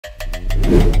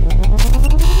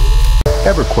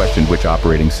Ever questioned which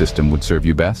operating system would serve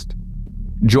you best?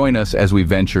 Join us as we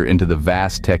venture into the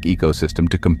vast tech ecosystem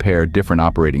to compare different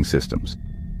operating systems.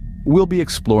 We'll be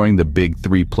exploring the big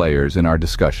three players in our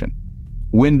discussion: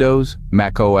 Windows,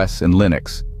 macOS, and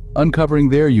Linux, uncovering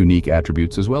their unique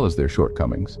attributes as well as their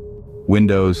shortcomings.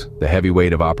 Windows, the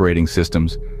heavyweight of operating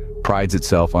systems, prides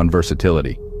itself on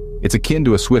versatility. It's akin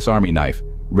to a Swiss Army knife,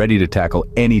 ready to tackle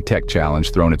any tech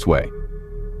challenge thrown its way.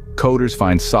 Coders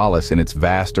find solace in its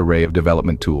vast array of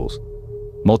development tools.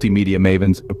 Multimedia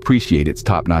mavens appreciate its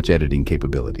top-notch editing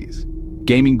capabilities.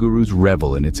 Gaming gurus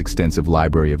revel in its extensive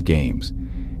library of games.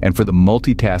 And for the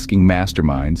multitasking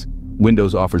masterminds,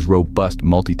 Windows offers robust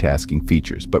multitasking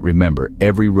features. But remember,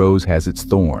 every rose has its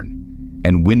thorn,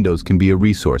 and Windows can be a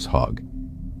resource hog.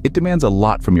 It demands a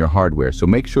lot from your hardware, so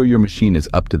make sure your machine is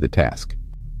up to the task.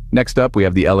 Next up, we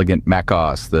have the elegant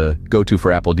macOS, the go-to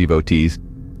for Apple devotees.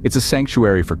 It's a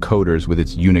sanctuary for coders with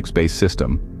its Unix-based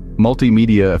system.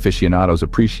 Multimedia aficionados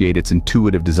appreciate its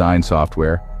intuitive design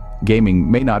software. Gaming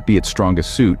may not be its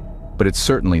strongest suit, but it's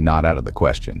certainly not out of the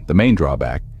question. The main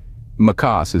drawback: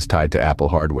 macOS is tied to Apple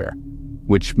hardware,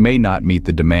 which may not meet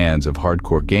the demands of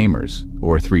hardcore gamers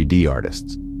or 3D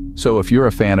artists. So if you're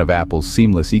a fan of Apple's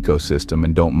seamless ecosystem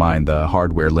and don't mind the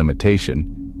hardware limitation,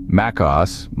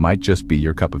 macOS might just be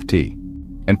your cup of tea.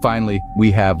 And finally, we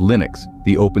have Linux,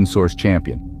 the open source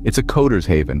champion. It's a coder's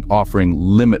haven, offering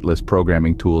limitless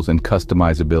programming tools and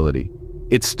customizability.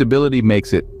 Its stability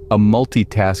makes it a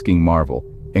multitasking marvel,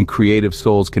 and creative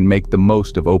souls can make the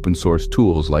most of open source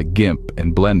tools like GIMP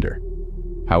and Blender.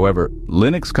 However,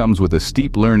 Linux comes with a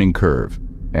steep learning curve,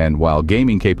 and while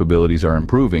gaming capabilities are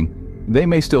improving, they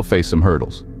may still face some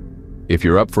hurdles. If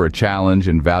you're up for a challenge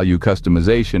and value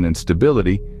customization and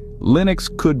stability,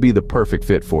 Linux could be the perfect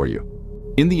fit for you.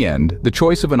 In the end, the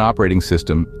choice of an operating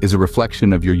system is a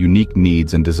reflection of your unique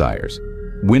needs and desires.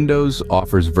 Windows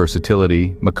offers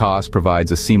versatility, macOS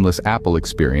provides a seamless Apple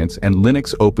experience, and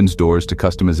Linux opens doors to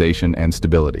customization and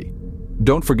stability.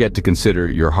 Don't forget to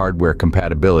consider your hardware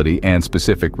compatibility and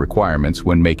specific requirements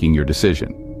when making your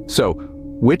decision. So,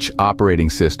 which operating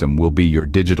system will be your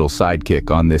digital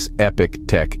sidekick on this epic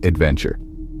tech adventure?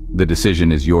 The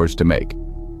decision is yours to make.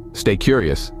 Stay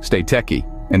curious, stay techie,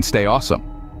 and stay awesome.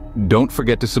 Don't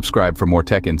forget to subscribe for more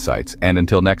tech insights, and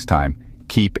until next time,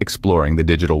 keep exploring the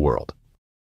digital world.